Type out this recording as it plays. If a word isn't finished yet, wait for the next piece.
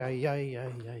Ay, ay,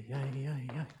 ay, ay, ay, ay,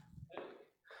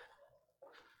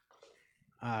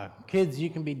 ay. Kids, you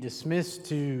can be dismissed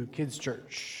to kids'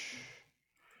 church.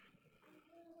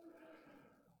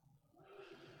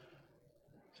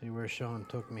 See where Sean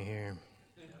took me here.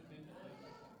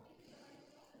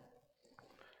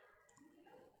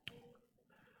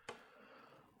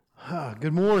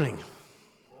 Good morning.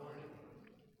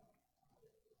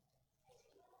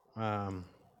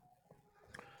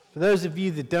 For those of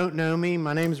you that don't know me,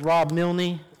 my name is Rob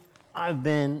Milne. I've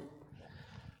been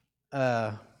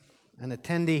an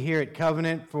attendee here at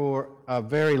Covenant for a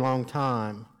very long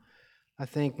time. I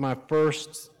think my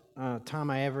first time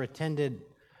I ever attended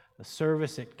a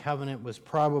service at Covenant was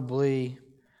probably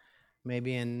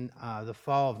maybe in the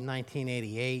fall of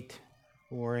 1988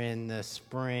 or in the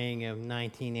spring of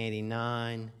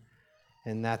 1989,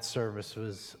 and that service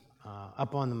was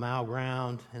up on the mile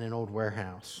ground in an old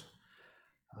warehouse.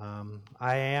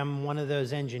 I am one of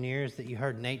those engineers that you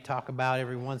heard Nate talk about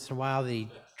every once in a while. He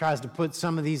tries to put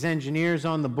some of these engineers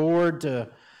on the board to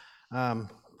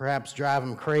perhaps drive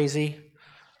them crazy.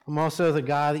 I'm also the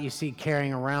guy that you see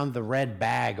carrying around the red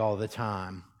bag all the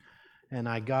time, and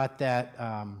I got that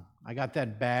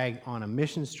bag on a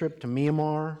mission trip to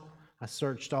Myanmar. I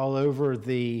searched all over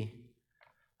the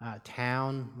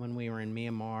town when we were in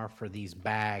Myanmar for these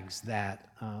bags that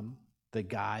the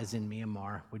guys in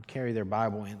Myanmar would carry their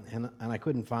Bible in, and I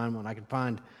couldn't find one. I could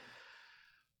find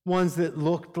ones that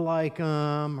looked like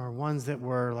or ones that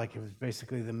were like it was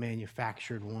basically the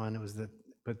manufactured one.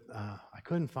 But I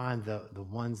couldn't find the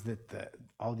ones that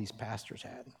all these pastors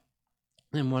had.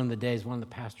 And one of the days, one of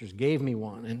the pastors gave me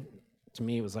one, and to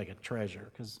me it was like a treasure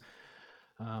because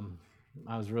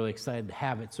I was really excited to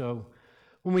have it. So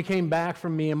when we came back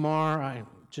from Myanmar, I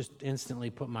just instantly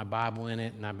put my Bible in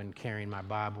it, and I've been carrying my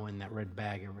Bible in that red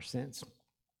bag ever since.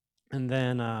 And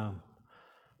then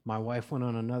my wife went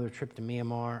on another trip to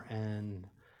Myanmar, and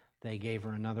they gave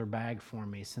her another bag for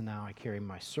me, so now I carry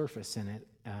my Surface in it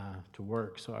to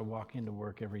work. So I walk into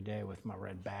work every day with my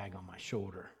red bag on my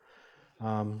shoulder.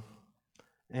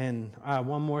 And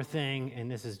one more thing, and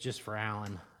this is just for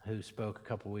Alan, who spoke a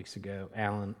couple weeks ago.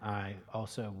 Alan, I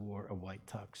also wore a white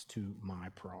tux to my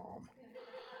prom.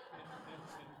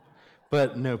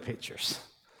 But no pictures.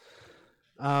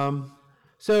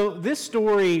 So this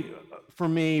story for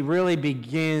me really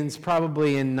begins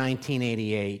probably in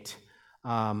 1988,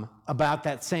 about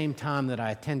that same time that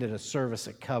I attended a service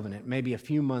at Covenant, maybe a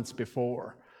few months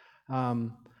before.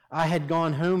 I had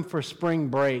gone home for spring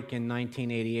break in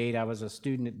 1988. I was a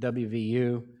student at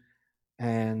WVU,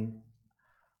 and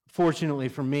fortunately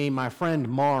for me, my friend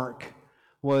Mark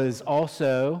was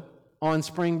also on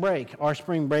spring break. Our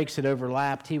spring breaks had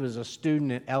overlapped. He was a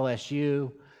student at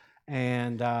LSU,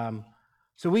 and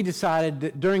so we decided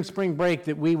that during spring break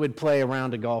that we would play a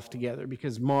round of golf together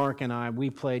because Mark and we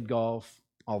played golf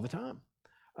all the time.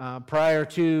 Prior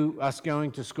to us going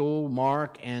to school,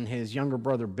 Mark and his younger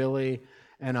brother Billy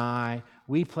and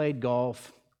we played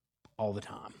golf all the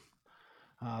time.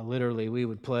 Literally, we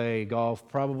would play golf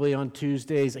probably on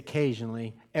Tuesdays,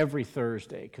 occasionally, every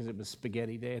Thursday, because it was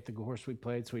spaghetti day at the course we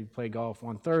played, so we'd play golf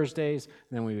on Thursdays,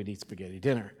 and then we would eat spaghetti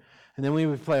dinner. And then we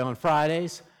would play on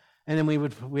Fridays, and then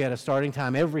we had a starting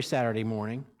time every Saturday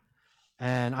morning,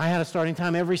 and I had a starting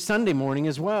time every Sunday morning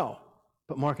as well.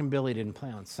 But Mark and Billy didn't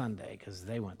play on Sunday because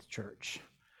they went to church.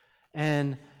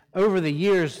 And over the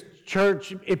years,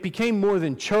 it became more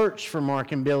than church for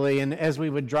Mark and Billy, and as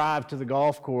we would drive to the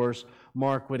golf course,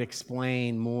 Mark would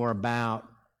explain more about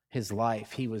his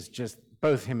life.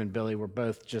 Both him and Billy were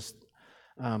both just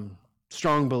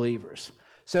strong believers.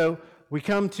 So we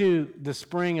come to the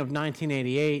spring of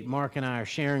 1988. Mark and I are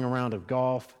sharing a round of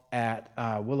golf at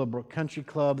Willowbrook Country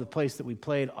Club, the place that we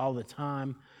played all the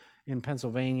time in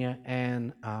Pennsylvania,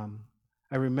 and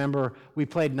I remember we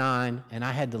played 9, and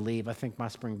I had to leave. I think my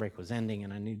spring break was ending,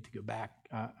 and I needed to go back.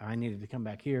 I needed to come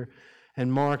back here. And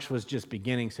Mark's was just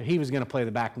beginning, so he was going to play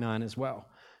the back 9 as well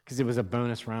because it was a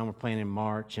bonus round. We're playing in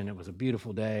March, and it was a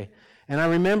beautiful day. And I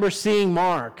remember seeing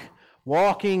Mark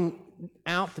walking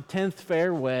out the 10th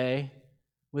fairway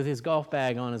with his golf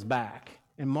bag on his back.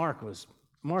 And Mark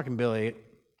and Billy,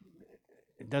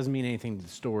 it doesn't mean anything to the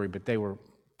story, but they were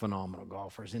phenomenal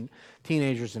golfers. And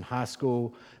teenagers in high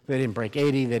school, they didn't break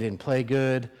 80, they didn't play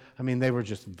good. I mean, they were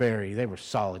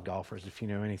solid golfers if you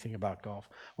know anything about golf.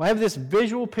 Well, I have this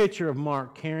visual picture of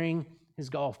Mark carrying his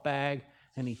golf bag,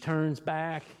 and he turns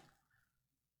back,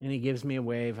 and he gives me a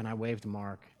wave, and I wave to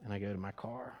Mark, and I go to my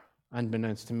car.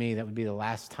 Unbeknownst to me, that would be the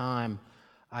last time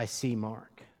I see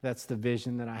Mark. That's the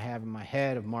vision that I have in my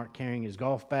head of Mark carrying his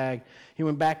golf bag. He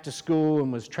went back to school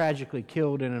and was tragically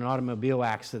killed in an automobile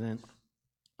accident.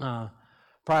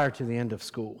 prior to the end of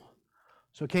school.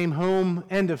 So I came home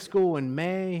end of school in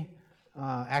May.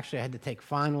 Actually, I had to take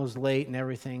finals late and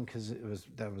everything because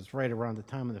that was right around the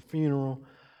time of the funeral.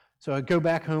 So I go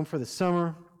back home for the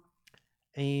summer,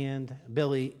 and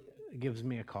Billy gives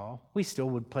me a call. We still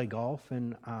would play golf,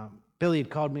 and Billy had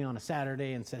called me on a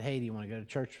Saturday and said, "Hey, do you want to go to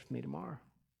church with me tomorrow?"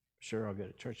 "Sure, I'll go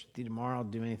to church with you tomorrow. I'll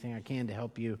do anything I can to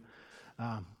help you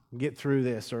get through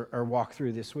this or walk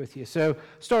through this with you." So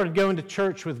started going to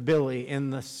church with Billy in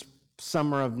the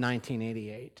summer of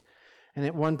 1988. And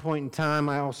at one point in time,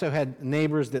 I also had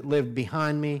neighbors that lived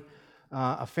behind me,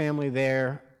 a family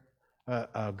there,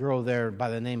 a girl there by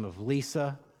the name of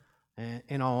Lisa. And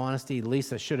in all honesty,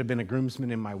 Lisa should have been a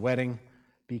groomsman in my wedding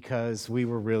because we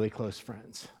were really close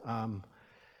friends. And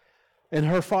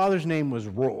her father's name was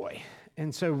Roy.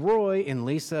 And so Roy and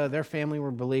Lisa, their family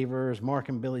were believers. Mark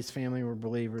and Billy's family were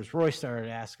believers. Roy started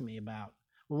asking me about,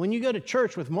 well, when you go to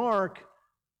church with Mark,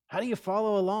 how do you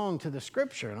follow along to the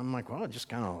scripture? And I'm like, well, I just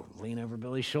kind of lean over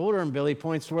Billy's shoulder, and Billy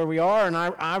points to where we are, and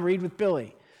I read with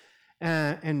Billy.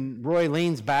 And Roy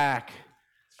leans back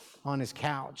on his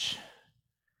couch,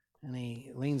 and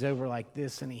he leans over like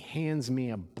this, and he hands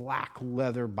me a black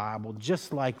leather Bible,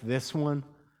 just like this one,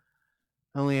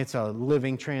 only it's a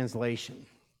living translation.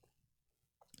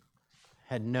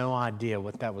 Had no idea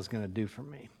what that was going to do for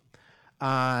me.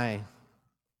 I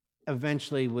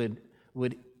eventually would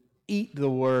eat the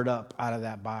word up out of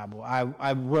that Bible.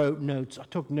 I wrote notes. I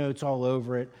took notes all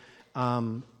over it.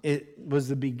 It was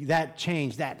that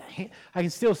change. I can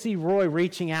still see Roy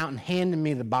reaching out and handing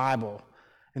me the Bible,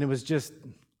 and it was just.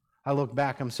 I look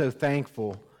back. I'm so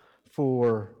thankful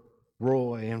for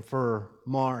Roy and for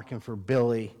Mark and for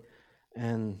Billy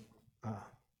and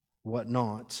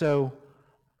whatnot. So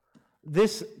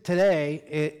this today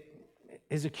it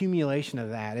is accumulation of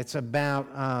that. It's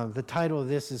about, the title of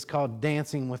this is called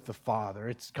Dancing with the Father.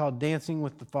 It's called Dancing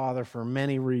with the Father for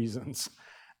many reasons.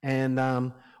 And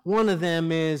one of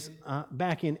them is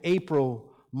back in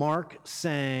April, Mark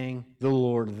sang The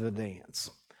Lord of the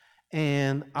Dance.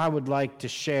 And I would like to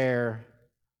share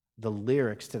the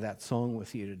lyrics to that song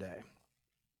with you today.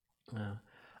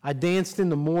 I danced in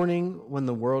the morning when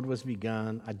the world was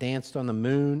begun. I danced on the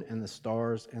moon and the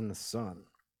stars and the sun.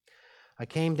 I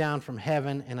came down from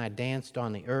heaven and I danced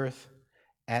on the earth.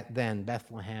 At then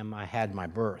Bethlehem I had my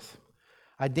birth.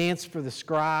 I danced for the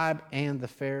scribe and the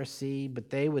Pharisee, but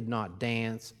they would not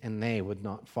dance and they would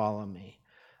not follow me.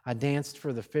 I danced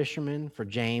for the fishermen, for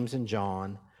James and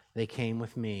John. They came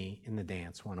with me and the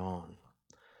dance went on.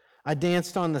 I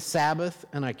danced on the Sabbath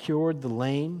and I cured the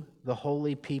lame. The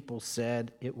holy people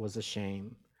said it was a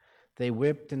shame. They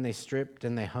whipped and they stripped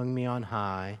and they hung me on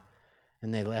high,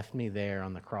 and they left me there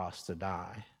on the cross to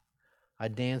die. I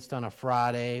danced on a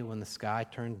Friday when the sky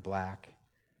turned black.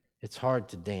 It's hard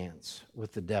to dance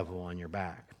with the devil on your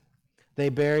back. They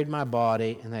buried my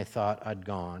body and they thought I'd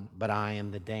gone, but I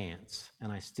am the dance and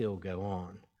I still go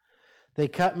on. They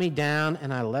cut me down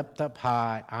and I leapt up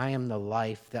high. I am the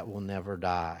life that will never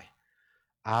die.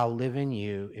 I'll live in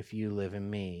you if you live in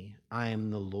me. I am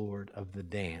the Lord of the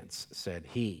dance, said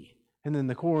he. And then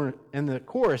the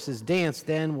chorus is, dance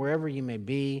then wherever you may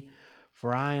be,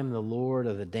 for I am the Lord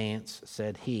of the dance,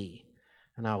 said he.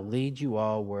 And I'll lead you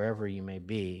all wherever you may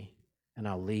be, and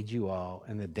I'll lead you all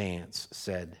in the dance,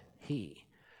 said he.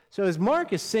 So as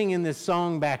Mark is singing this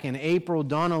song back in April,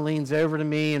 Donna leans over to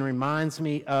me and reminds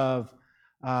me of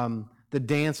the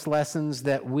dance lessons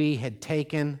that we had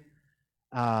taken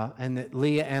and that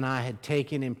Leah and I had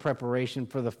taken in preparation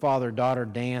for the father-daughter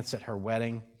dance at her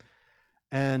wedding.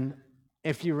 And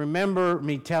if you remember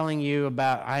me telling you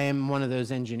about, I am one of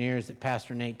those engineers that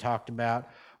Pastor Nate talked about.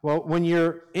 Well, when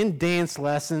you're in dance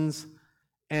lessons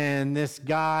and this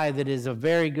guy that is a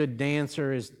very good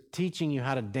dancer is teaching you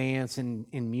how to dance in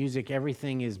music,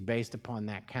 everything is based upon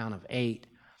that count of 8.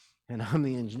 And I'm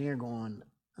the engineer going,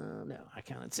 no, I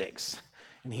counted 6.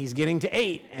 And he's getting to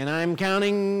 8, and I'm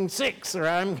counting 6, or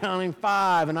I'm counting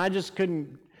 5, and I just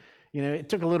couldn't, it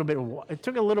took a little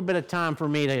bit of time for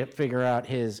me to figure out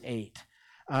his 8.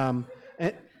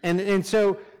 And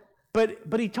so,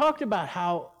 but he talked about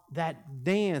how that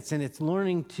dance, and it's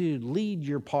learning to lead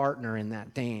your partner in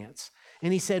that dance.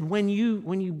 And he said, when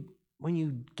you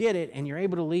get it and you're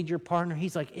able to lead your partner,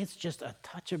 he's like, it's just a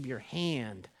touch of your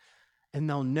hand, and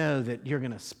they'll know that you're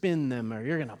going to spin them or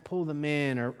you're going to pull them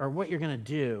in or what you're going to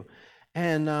do.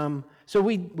 And so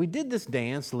we did this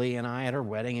dance, Lee and I, at our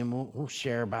wedding, and we'll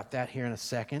share about that here in a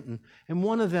second. And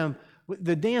one of them,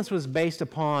 the dance was based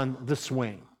upon the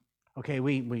swing. Okay,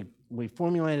 we we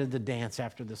formulated the dance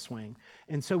after the swing.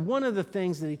 And so one of the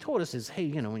things that he told us is, hey,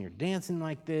 when you're dancing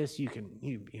like this, you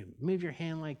move your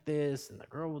hand like this, and the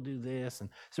girl will do this. And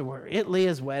so we're at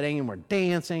Leah's wedding, and we're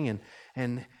dancing,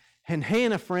 and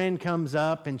Hannah, friend, comes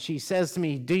up, and she says to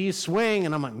me, do you swing?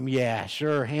 And I'm like, yeah,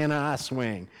 sure, Hannah, I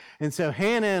swing. And so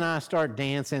Hannah and I start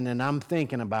dancing, and I'm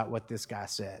thinking about what this guy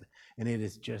said, and it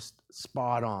is just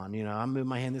spot on. I move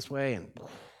my hand this way, and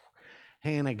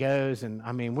Hannah goes,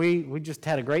 and we just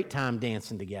had a great time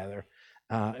dancing together.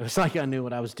 It was like I knew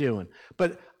what I was doing.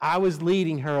 But I was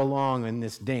leading her along in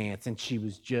this dance, and she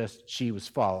was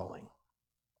following.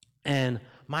 And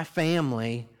my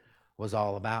family was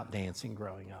all about dancing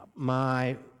growing up.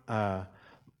 I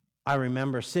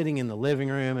remember sitting in the living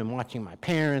room and watching my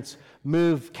parents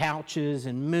move couches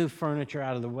and move furniture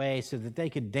out of the way so that they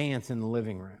could dance in the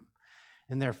living room.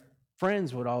 And their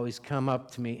friends would always come up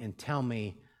to me and tell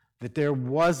me that there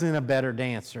wasn't a better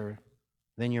dancer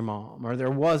than your mom, or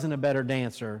there wasn't a better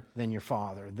dancer than your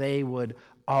father. They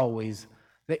always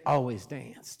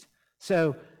danced.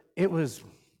 So it was,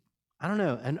 I don't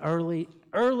know, an early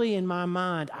in my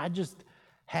mind, I just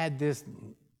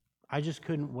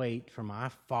couldn't wait for my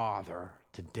father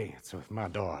to dance with my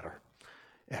daughter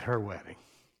at her wedding.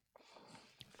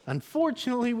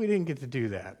 Unfortunately, we didn't get to do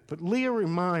that, but Leah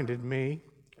reminded me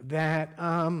that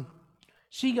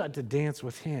she got to dance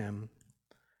with him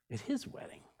at his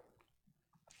wedding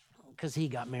because he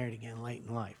got married again late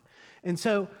in life. And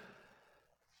so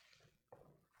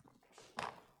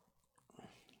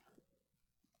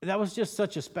that was just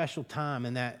such a special time,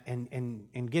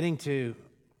 and getting to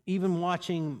even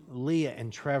watching Leah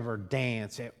and Trevor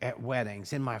dance at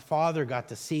weddings. And my father got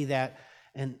to see that,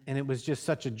 and it was just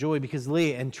such a joy because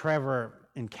Leah and Trevor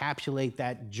encapsulate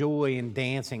that joy in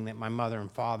dancing that my mother and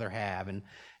father have.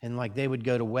 And like they would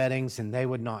go to weddings and they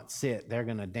would not sit. They're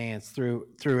going to dance through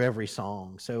every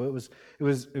song. So it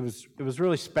was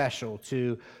really special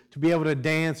to be able to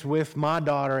dance with my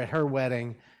daughter at her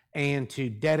wedding and to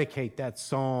dedicate that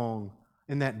song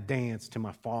and that dance to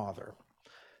my father.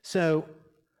 So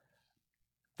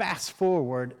fast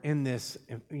forward in this,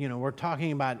 we're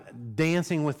talking about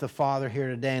dancing with the Father here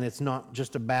today, and it's not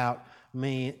just about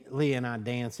me, Leah and I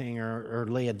dancing, or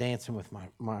Leah dancing with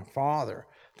my father.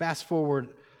 Fast forward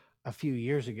a few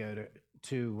years ago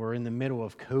to we're in the middle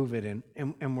of COVID,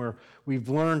 and we've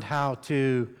learned how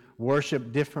to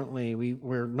worship differently.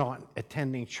 We're not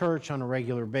attending church on a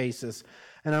regular basis,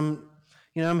 and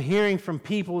I'm hearing from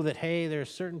people that, hey, there's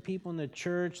certain people in the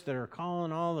church that are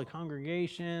calling all the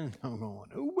congregation. I'm going,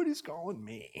 nobody's calling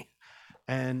me.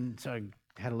 And so I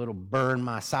had a little burn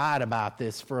my side about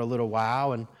this for a little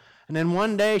while. And then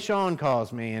one day Sean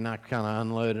calls me, and I kind of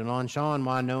unloaded on Sean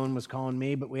why no one was calling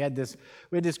me. But we had this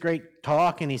great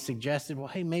talk, and he suggested, well,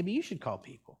 hey, maybe you should call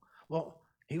people. Well,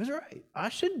 he was right. I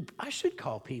should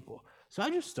call people. So I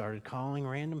just started calling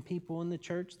random people in the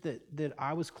church that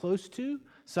I was close to.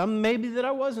 Some maybe that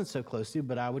I wasn't so close to,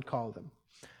 but I would call them.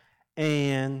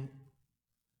 And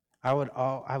I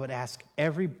would ask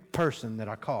every person that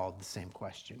I called the same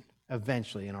question.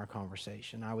 Eventually in our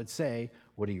conversation, I would say,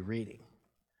 what are you reading?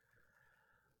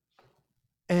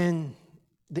 And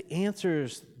the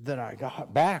answers that I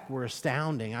got back were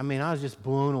astounding. I was just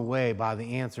blown away by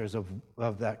the answers of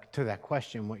that to that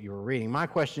question, what you were reading. My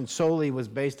question solely was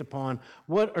based upon,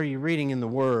 what are you reading in the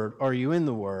Word? Are you in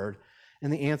the Word?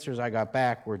 And the answers I got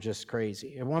back were just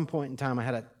crazy. At one point in time, I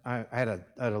had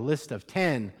a list of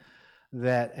 10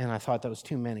 and I thought that was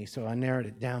too many, so I narrowed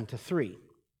it down to 3.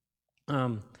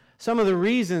 Some of the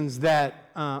reasons that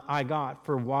I got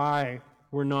for why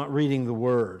we're not reading the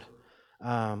Word.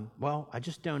 Well, I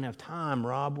just don't have time,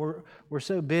 Rob. We're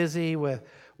so busy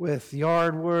with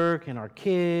yard work and our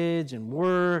kids and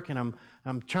work, and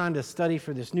I'm trying to study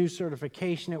for this new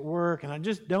certification at work, and I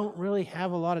just don't really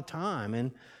have a lot of time.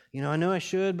 And I know I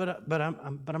should, but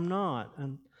I'm not.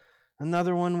 And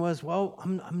another one was, well,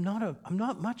 I'm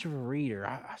not much of a reader.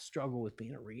 I struggle with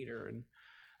being a reader, and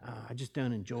I just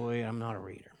don't enjoy it. I'm not a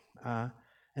reader.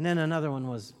 And then another one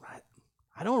was,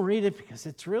 I don't read it because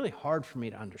it's really hard for me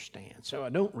to understand, so I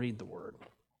don't read the Word.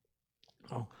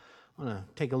 I want to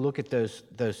take a look at those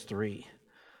 3.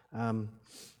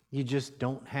 You just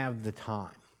don't have the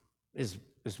time, is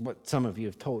what some of you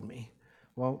have told me.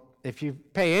 Well, if you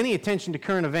pay any attention to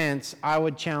current events, I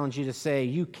would challenge you to say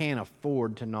you can't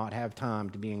afford to not have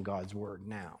time to be in God's Word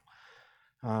now.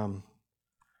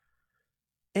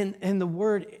 And the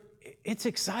Word, it's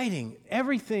exciting.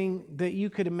 Everything that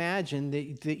you could imagine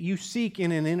that you seek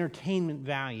in an entertainment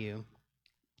value,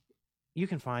 you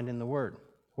can find in the Word.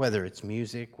 Whether it's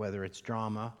music, whether it's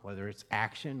drama, whether it's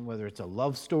action, whether it's a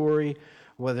love story,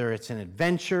 whether it's an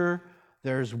adventure,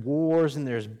 There's wars and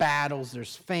there's battles,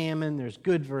 there's famine, there's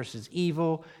good versus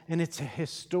evil, and it's a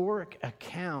historic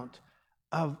account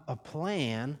of a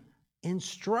plan,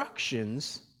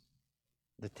 instructions,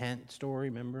 the tent story,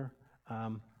 remember?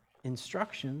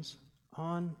 Instructions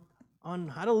on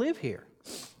how to live here.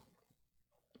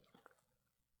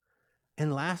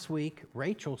 And last week,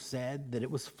 Rachel said that it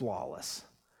was flawless.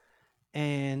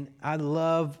 And I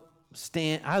love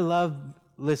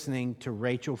listening to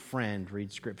Rachel Friend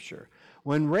read Scripture.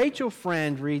 When Rachel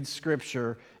Friend reads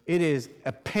Scripture, it is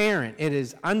apparent, it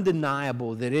is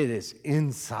undeniable that it is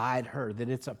inside her, that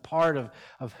it's a part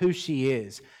of who she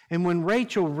is. And when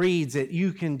Rachel reads it,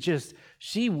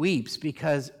 she weeps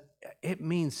because it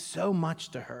means so much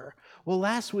to her. Well,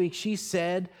 last week she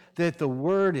said that the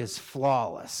Word is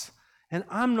flawless. And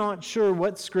I'm not sure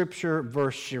what Scripture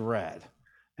verse she read.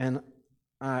 And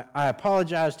I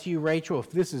apologize to you, Rachel,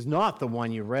 if this is not the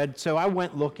one you read. So I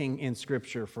went looking in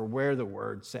Scripture for where the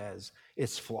Word says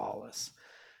it's flawless.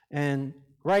 And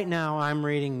right now I'm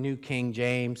reading New King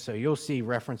James, so you'll see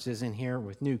references in here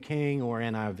with New King or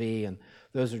NIV, and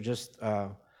those are just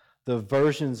the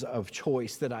versions of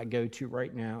choice that I go to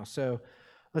right now. So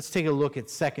let's take a look at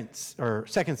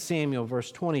 2 Samuel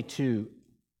verse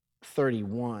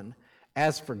 22:31.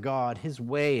 As for God, his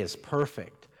way is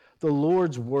perfect. The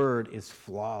Lord's word is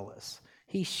flawless.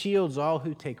 He shields all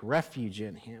who take refuge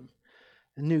in him.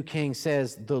 The New King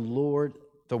says, the word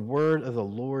of the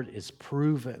Lord is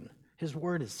proven. His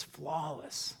word is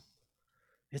flawless.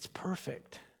 It's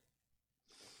perfect.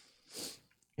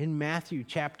 In Matthew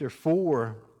chapter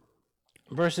 4,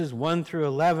 verses 1 through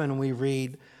 11, we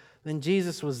read, Then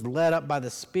Jesus was led up by the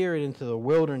Spirit into the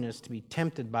wilderness to be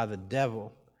tempted by the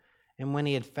devil. And when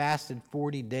he had fasted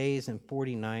 40 days and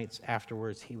 40 nights,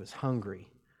 afterwards he was hungry.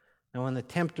 Now when the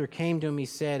tempter came to him, he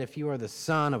said, If you are the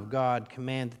Son of God,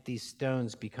 command that these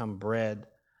stones become bread.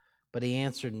 But he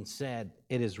answered and said,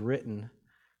 It is written,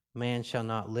 Man shall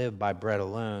not live by bread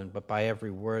alone, but by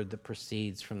every word that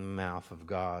proceeds from the mouth of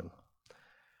God.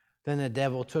 Then the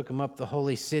devil took him up the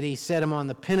holy city, set him on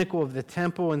the pinnacle of the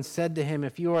temple, and said to him,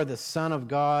 If you are the Son of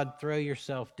God, throw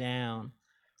yourself down,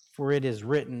 for it is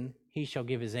written, He shall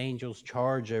give his angels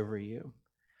charge over you.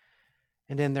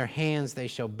 And in their hands they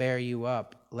shall bear you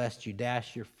up, lest you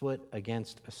dash your foot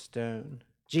against a stone.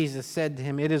 Jesus said to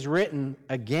him, It is written,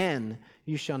 again,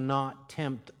 you shall not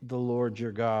tempt the Lord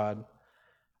your God.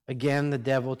 Again the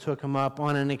devil took him up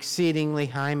on an exceedingly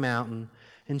high mountain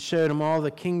and showed him all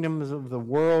the kingdoms of the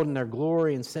world and their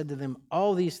glory, and said to them,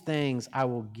 All these things I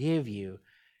will give you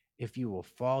if you will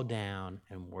fall down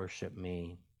and worship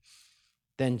me.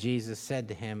 Then Jesus said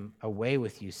to him, Away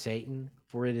with you, Satan,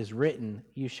 for it is written,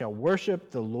 You shall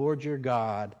worship the Lord your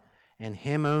God, and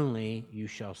him only you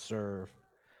shall serve.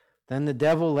 Then the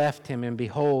devil left him, and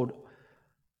behold,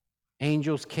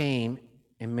 angels came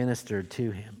and ministered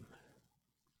to him.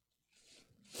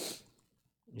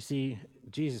 You see,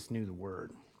 Jesus knew the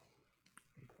Word.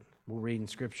 We'll read in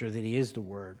Scripture that he is the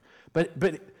Word.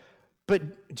 But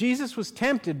Jesus was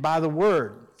tempted by the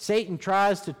Word. Satan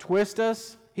tries to twist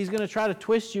us. He's going to try to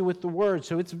twist you with the Word.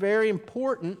 So it's very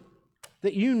important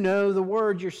that you know the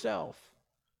Word yourself.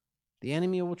 The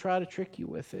enemy will try to trick you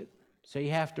with it. So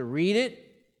you have to read it,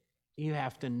 you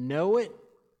have to know it,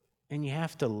 and you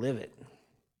have to live it.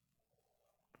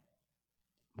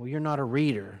 Well, you're not a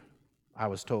reader, I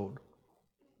was told.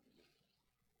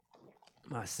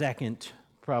 My second,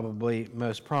 probably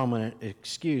most prominent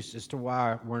excuse as to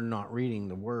why we're not reading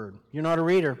the Word. You're not a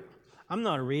reader. I'm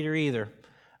not a reader either.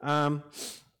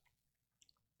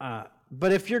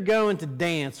 But if you're going to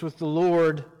dance with the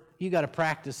Lord, you got to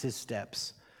practice his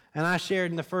steps. And I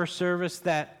shared in the first service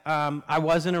that I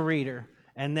wasn't a reader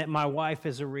and that my wife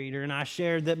is a reader. And I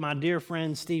shared that my dear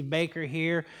friend Steve Baker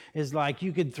here is like,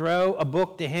 you could throw a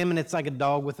book to him and it's like a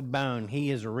dog with a bone.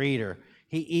 He is a reader.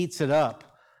 He eats it up.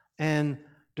 And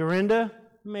Dorinda,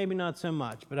 maybe not so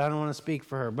much, but I don't want to speak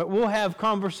for her. But we'll have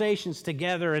conversations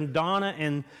together, and Donna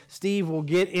and Steve will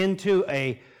get into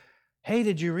hey,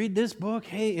 did you read this book?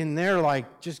 Hey, and they're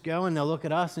like, just go, and they'll look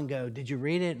at us and go, did you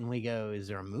read it? And we go, is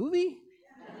there a movie?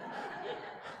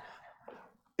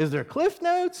 Is there Cliff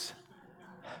Notes?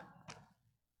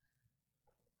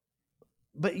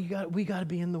 But we got to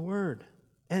be in the Word.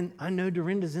 And I know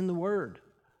Dorinda's in the Word.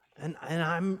 And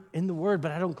I'm in the Word,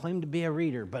 but I don't claim to be a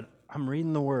reader, but I'm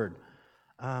reading the Word.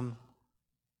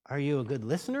 Are you a good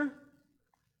listener?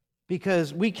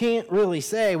 Because we can't really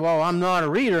say, well, I'm not a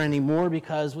reader anymore,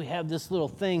 because we have this little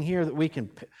thing here that we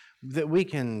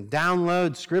can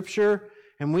download Scripture,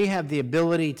 and we have the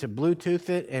ability to Bluetooth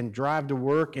it and drive to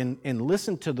work and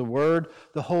listen to the Word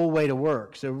the whole way to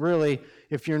work. So really,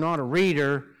 if you're not a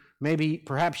reader, Maybe,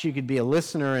 perhaps you could be a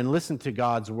listener and listen to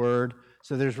God's word.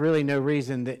 So there's really no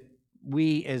reason that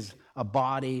we as a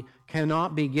body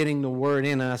cannot be getting the word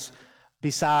in us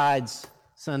besides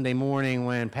Sunday morning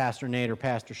when Pastor Nate or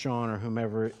Pastor Sean or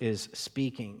whomever is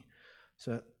speaking.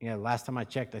 So, yeah, last time I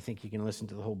checked, I think you can listen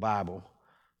to the whole Bible.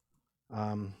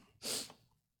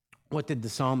 What did the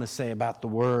psalmist say about the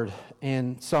word?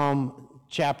 In Psalm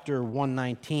chapter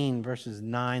 119, verses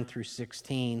 9 through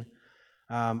 16,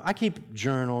 I keep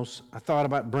journals. I thought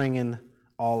about bringing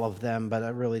all of them, but I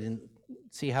really didn't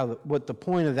see what the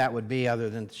point of that would be other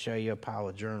than to show you a pile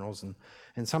of journals.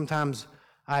 And sometimes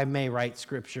I may write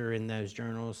scripture in those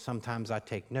journals. Sometimes I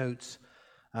take notes.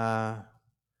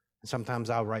 Sometimes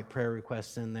I'll write prayer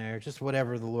requests in there, just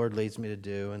whatever the Lord leads me to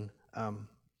do. And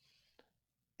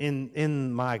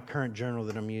in my current journal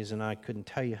that I'm using, I couldn't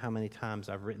tell you how many times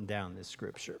I've written down this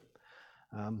scripture.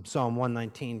 Psalm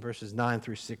 119, verses 9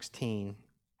 through 16.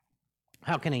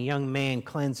 How can a young man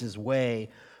cleanse his way?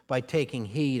 By taking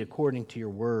heed according to your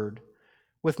word.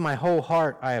 With my whole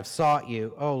heart I have sought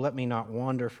you. Oh, let me not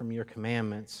wander from your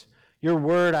commandments. Your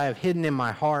word I have hidden in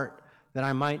my heart, that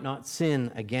I might not sin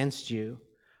against you.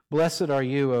 Blessed are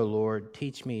you, O Lord.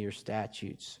 Teach me your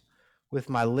statutes. With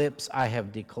my lips I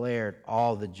have declared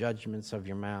all the judgments of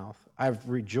your mouth. I've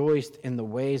rejoiced in the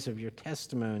ways of your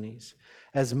testimonies,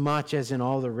 as much as in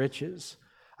all the riches.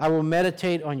 I will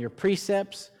meditate on your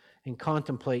precepts and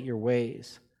contemplate your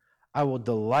ways. I will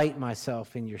delight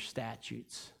myself in your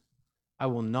statutes. I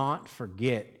will not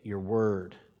forget your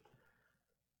word.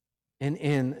 And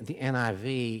in the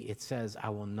NIV, it says, I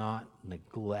will not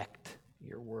neglect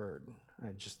your word.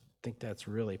 I just think that's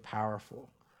really powerful.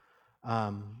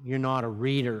 You're not a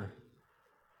reader,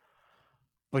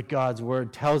 but God's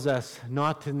word tells us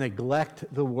not to neglect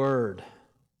the word.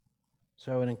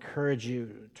 So I would encourage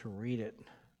you to read it.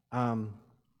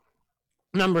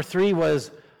 Number 3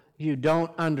 was, you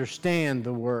don't understand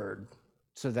the word,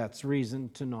 so that's reason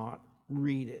to not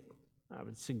read it. I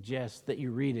would suggest that you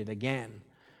read it again.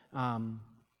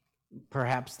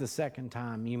 Perhaps the second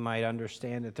time you might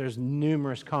understand it. There's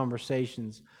numerous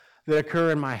conversations that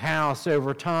occur in my house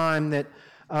over time that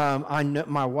I know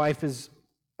my wife is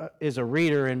a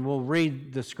reader, and will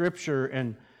read the scripture,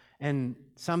 and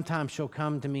sometimes she'll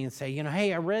come to me and say,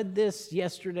 hey, I read this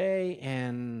yesterday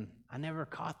and I never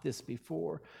caught this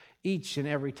before. Each and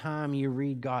every time you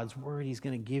read God's word, he's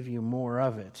going to give you more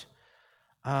of it.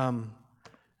 And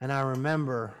I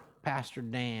remember Pastor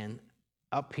Dan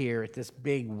up here at this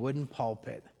big wooden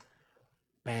pulpit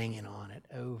banging on it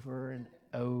over and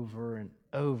over and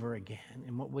over again.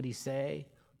 And what would he say?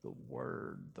 The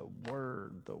word, the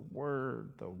word, the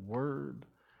word, the word.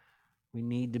 We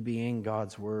need to be in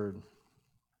God's word.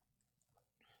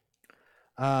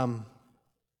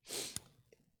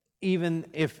 Even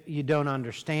if you don't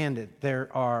understand it, there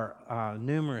are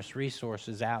numerous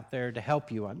resources out there to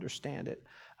help you understand it.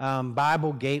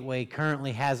 Bible Gateway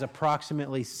currently has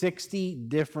approximately 60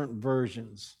 different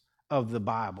versions of the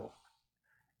Bible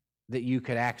that you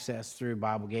could access through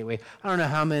Bible Gateway. I don't know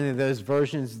how many of those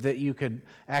versions that you could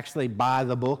actually buy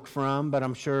the book from, but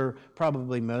I'm sure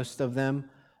probably most of them.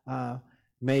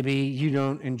 Maybe you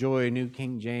don't enjoy New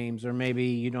King James, or maybe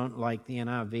you don't like the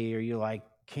NIV, or you like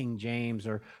King James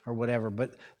or whatever,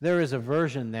 but there is a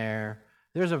version there.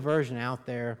 There's a version out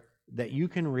there that you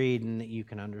can read and that you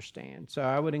can understand. So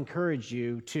I would encourage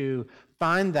you to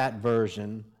find that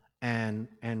version and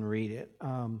read it.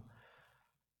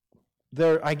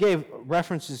 I gave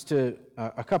references to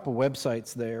a couple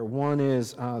websites there. One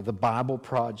is the Bible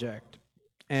Project,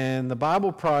 and the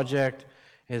Bible Project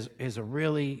is a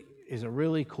really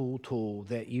cool tool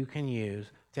that you can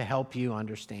use to help you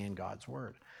understand God's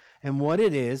Word. And what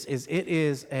it is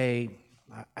a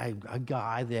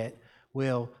guy that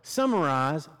will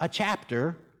summarize a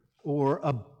chapter or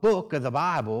a book of the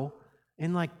Bible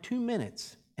in like 2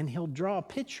 minutes, and he'll draw a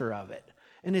picture of it.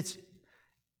 And it's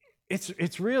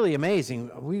really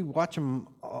amazing. We watch him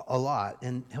a lot,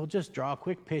 and he'll just draw a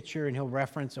quick picture, and he'll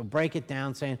break it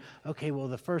down, saying, okay, well,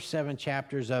 the first 7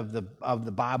 chapters of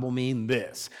the Bible mean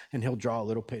this, and he'll draw a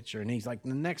little picture, and he's like,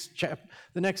 the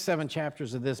next 7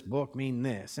 chapters of this book mean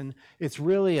this, and it's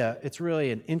really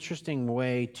an interesting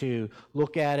way to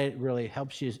look at it. It really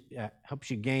helps you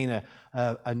gain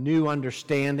a new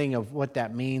understanding of what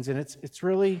that means, and it's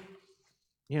really,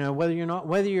 whether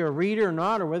you're a reader or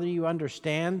not, or whether you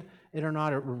understand it or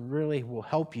not, it really will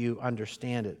help you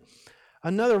understand it.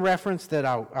 Another reference that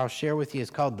I'll share with you is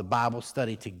called the Bible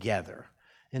Study Together.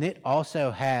 And there's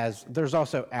also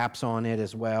apps on it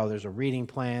as well. There's a reading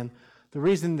plan. The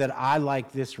reason that I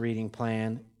like this reading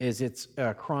plan is it's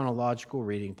a chronological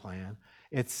reading plan.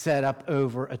 It's set up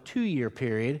over a 2-year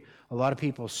period. A lot of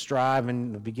people strive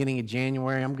in the beginning of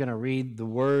January, I'm going to read the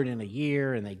Word in a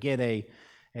year, and they get a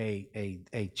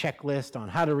checklist on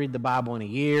how to read the Bible in a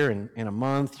year, and in a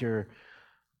month you're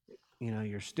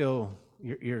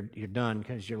done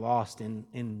because you're lost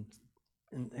in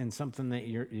something that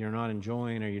you're not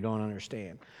enjoying or you don't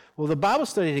understand. Well, the Bible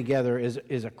study together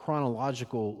is a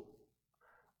chronological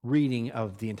reading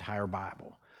of the entire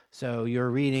Bible. So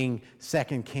you're reading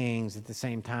 2 Kings at the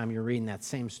same time you're reading that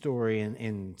same story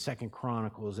in 2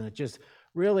 Chronicles, and it just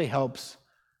really helps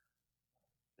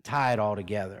tie it all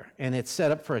together. And it's set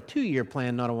up for a 2-year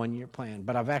plan, not a 1-year plan.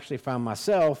 But I've actually found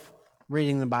myself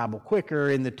reading the Bible quicker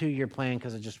in the 2-year plan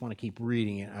because I just want to keep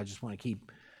reading it. I just want to keep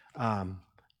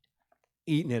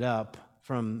eating it up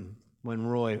from when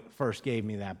Roy first gave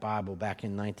me that Bible back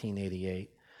in 1988.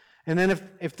 And then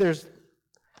if there's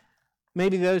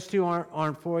maybe those two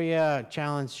aren't for you,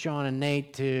 challenge Sean and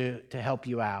Nate to help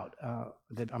you out.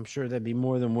 That I'm sure they'd be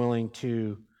more than willing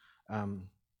to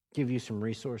give you some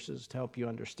resources to help you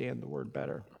understand the Word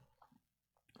better.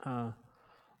 A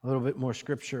little bit more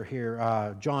scripture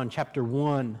here. John chapter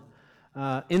 1.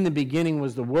 In the beginning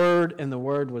was the Word, and the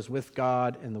Word was with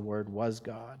God, and the Word was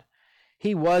God.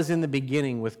 He was in the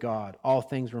beginning with God. All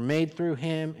things were made through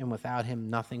him, and without him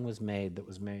nothing was made that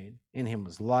was made. In him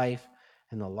was life,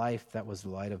 and the life that was the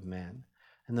light of men.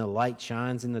 And the light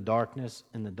shines in the darkness,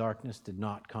 and the darkness did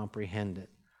not comprehend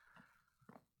it.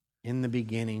 In the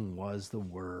beginning was the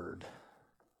Word.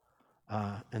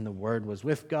 And the Word was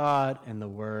with God, and the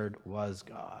Word was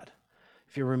God.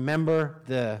 If you remember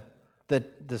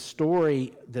the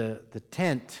story, the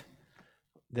tent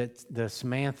that the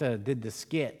Samantha did the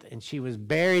skit, and she was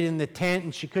buried in the tent,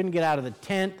 and she couldn't get out of the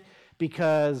tent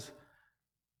because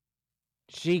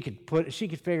she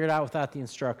could figure it out without the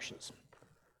instructions.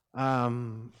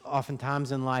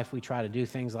 Oftentimes in life we try to do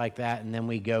things like that, and then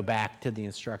we go back to the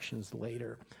instructions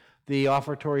later. The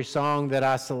offertory song that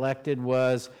I selected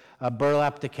was a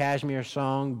Burlap to Kashmir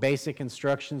song, Basic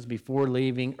Instructions Before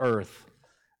Leaving Earth.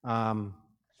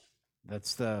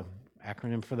 That's the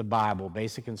acronym for the Bible,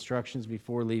 Basic Instructions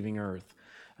Before Leaving Earth,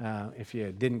 if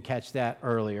you didn't catch that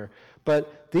earlier.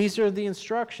 But these are the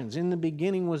instructions. In the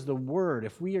beginning was the Word.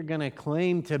 If we are going to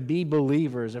claim to be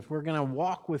believers, if we're going to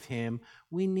walk with Him,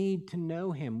 we need to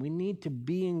know Him. We need to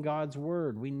be in God's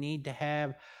Word. We need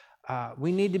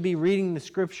to be reading the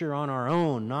Scripture on our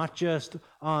own, not just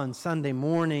on Sunday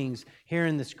mornings,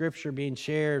 hearing the Scripture being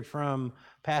shared from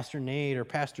Pastor Nate or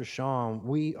Pastor Sean.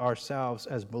 We ourselves,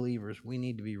 as believers, we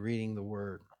need to be reading the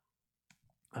Word.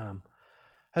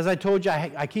 As I told you,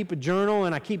 I keep a journal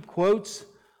and I keep quotes.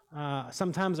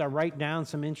 Sometimes I write down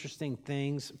some interesting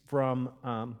things from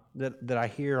that I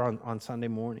hear on Sunday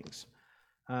mornings.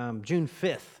 June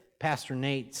 5th, Pastor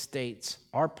Nate states,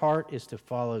 "Our part is to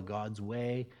follow God's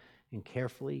way and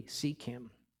carefully seek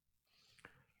Him."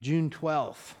 June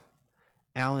 12th,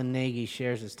 Alan Nagy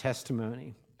shares his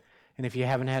testimony. And if you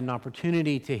haven't had an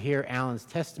opportunity to hear Alan's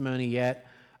testimony yet,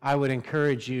 I would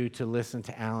encourage you to listen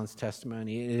to Alan's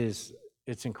testimony.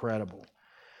 It's incredible.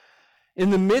 In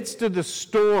the midst of the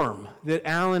storm that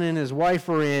Alan and his wife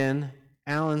are in,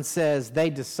 Alan says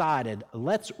they decided,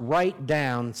 let's write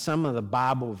down some of the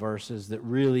Bible verses that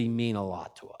really mean a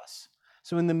lot to us.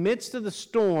 So in the midst of the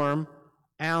storm,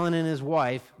 Alan and his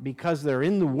wife, because they're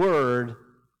in the Word,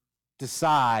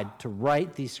 decide to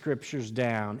write these scriptures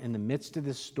down in the midst of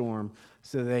this storm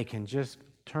so they can just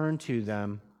turn to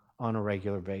them on a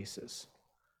regular basis.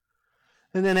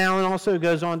 And then Alan also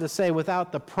goes on to say,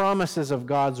 without the promises of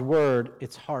God's Word,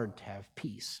 it's hard to have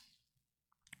peace.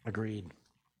 Agreed.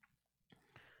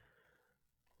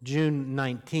 June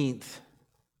 19th,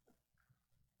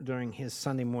 during his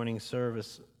Sunday morning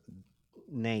service,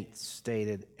 Nate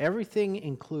stated, everything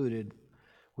included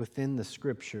within the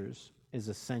Scriptures is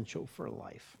essential for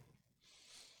life.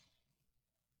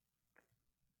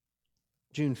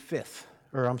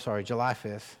 July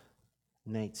 5th,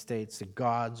 Nate states that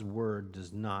God's Word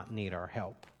does not need our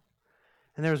help.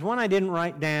 And there was one I didn't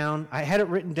write down. I had it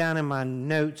written down in my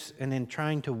notes, and then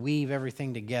trying to weave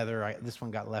everything together, this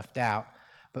one got left out.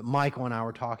 But Michael and I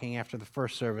were talking after the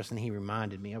first service, and he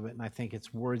reminded me of it, and I think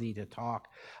it's worthy to talk.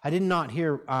 I did not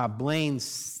hear Blaine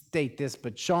state this,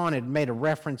 but Sean had made a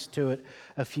reference to it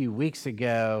a few weeks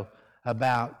ago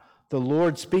about the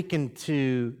Lord speaking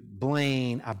to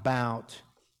Blaine about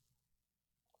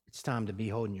it's time to be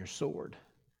holding your sword.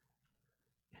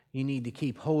 You need to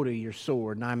keep hold of your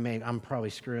sword. And I'm probably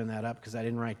screwing that up because I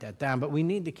didn't write that down, but we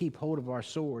need to keep hold of our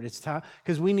sword. It's time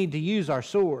because we need to use our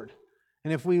sword.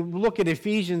 And if we look at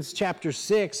Ephesians chapter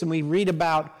 6 and we read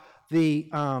about the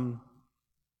armor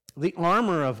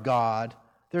of God,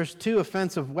 there's two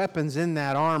offensive weapons in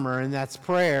that armor, and that's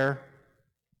prayer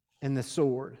and the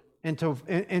sword. And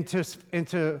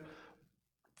to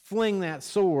fling that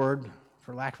sword,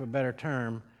 for lack of a better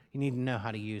term, you need to know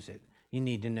how to use it. You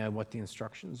need to know what the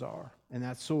instructions are. And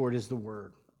that sword is the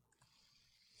word.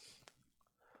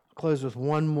 I'll close with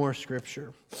one more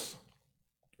scripture.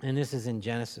 And this is in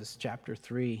Genesis chapter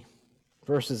 3,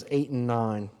 verses 8 and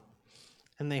 9.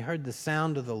 And they heard the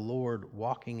sound of the Lord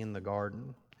walking in the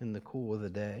garden in the cool of the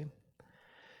day.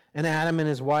 And Adam and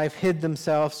his wife hid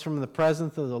themselves from the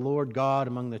presence of the Lord God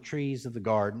among the trees of the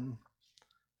garden.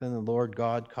 Then the Lord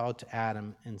God called to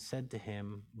Adam and said to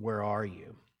him, "Where are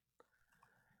you?"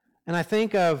 And I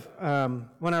think of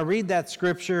when I read that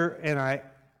scripture and I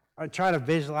try to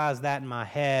visualize that in my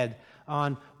head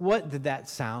on what did that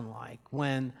sound like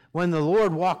when the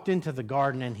Lord walked into the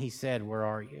garden and he said, "Where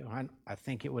are you?" I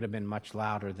think it would have been much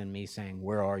louder than me saying,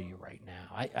 "Where are you?" right now.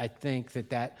 I think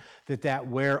that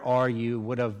 "Where are you?"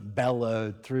 would have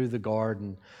bellowed through the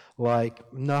garden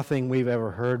like nothing we've ever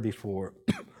heard before.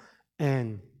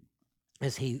 And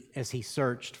as he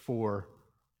searched for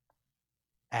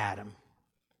Adam,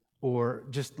 or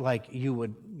just like you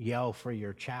would yell for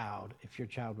your child. If your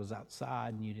child was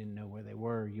outside and you didn't know where they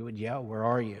were, you would yell, "Where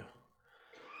are you?"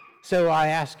 So I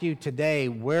ask you today,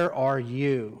 where are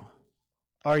you?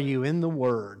 Are you in the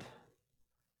Word?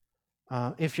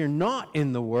 If you're not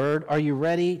in the Word, are you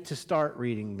ready to start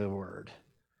reading the Word?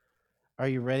 Are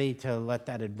you ready to let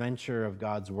that adventure of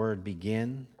God's Word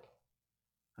begin?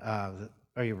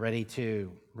 Are you ready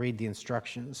to read the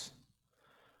instructions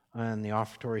and the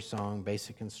offertory song,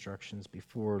 basic instructions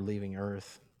before leaving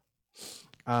earth?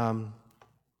 And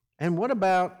what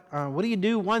about, what do you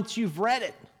do once you've read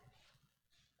it?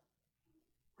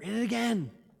 Read it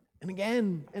again and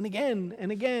again and again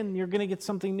and again. You're going to get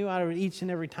something new out of it each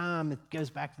and every time. It goes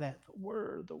back to that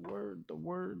word, the word, the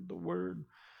word, the word.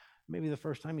 Maybe the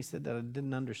first time he said that I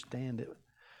didn't understand it,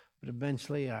 but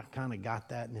eventually I kind of got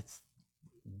that, and it's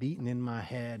beating in my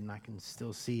head, and I can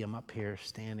still see him up here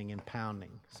standing and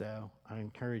pounding. So I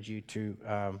encourage you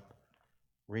to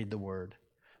read the Word.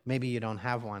 Maybe you don't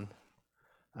have one.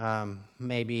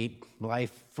 Maybe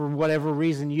life, for whatever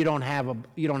reason, you don't have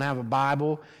a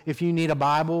Bible. If you need a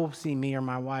Bible, see me or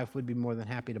my wife would be more than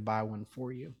happy to buy one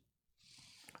for you.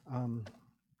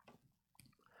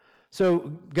 So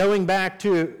going back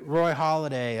to Roy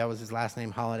Holiday, that was his last name,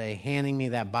 Holiday, handing me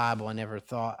that Bible, I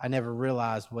never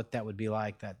realized what that would be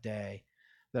like that day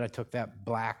that I took that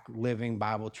black living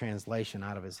Bible translation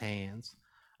out of his hands.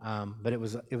 But it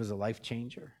was a life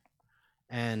changer,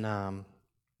 and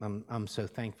I'm so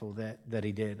thankful that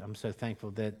he did. I'm so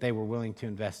thankful that they were willing to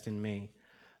invest in me.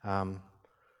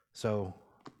 So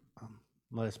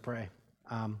let us pray.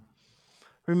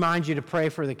 Remind you to pray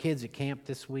for the kids at camp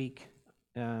this week.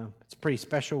 It's a pretty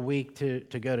special week to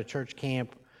go to church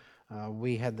camp.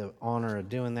 We had the honor of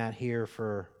doing that here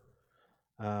for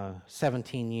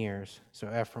 17 years. So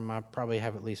Ephraim, I probably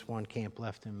have at least one camp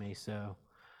left in me, so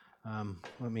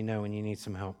let me know when you need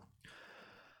some help.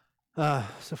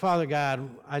 So Father God,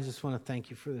 I just want to thank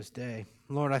you for this day.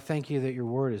 Lord, I thank you that your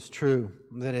word is true,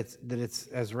 that it's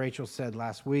as Rachel said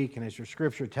last week, and as your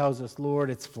scripture tells us, Lord,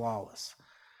 it's flawless.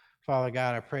 Father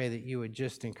God, I pray that you would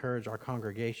just encourage our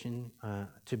congregation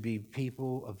to be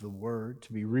people of the Word,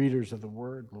 to be readers of the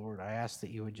Word, Lord. I ask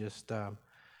that you would just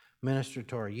minister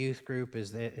to our youth group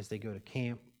as they go to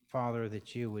camp, Father,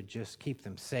 that you would just keep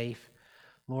them safe.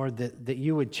 Lord, that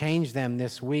you would change them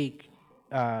this week,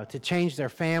 to change their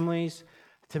families,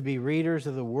 to be readers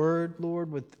of the Word,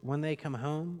 Lord, when they come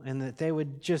home, and that they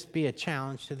would just be a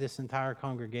challenge to this entire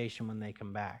congregation when they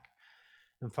come back.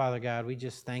 And Father God, we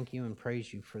just thank you and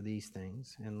praise you for these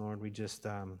things. And Lord, we just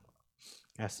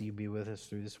ask that you be with us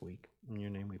through this week. In your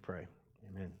name we pray.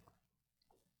 Amen.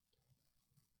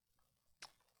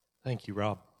 Thank you,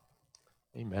 Rob.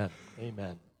 Amen.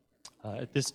 Amen. At this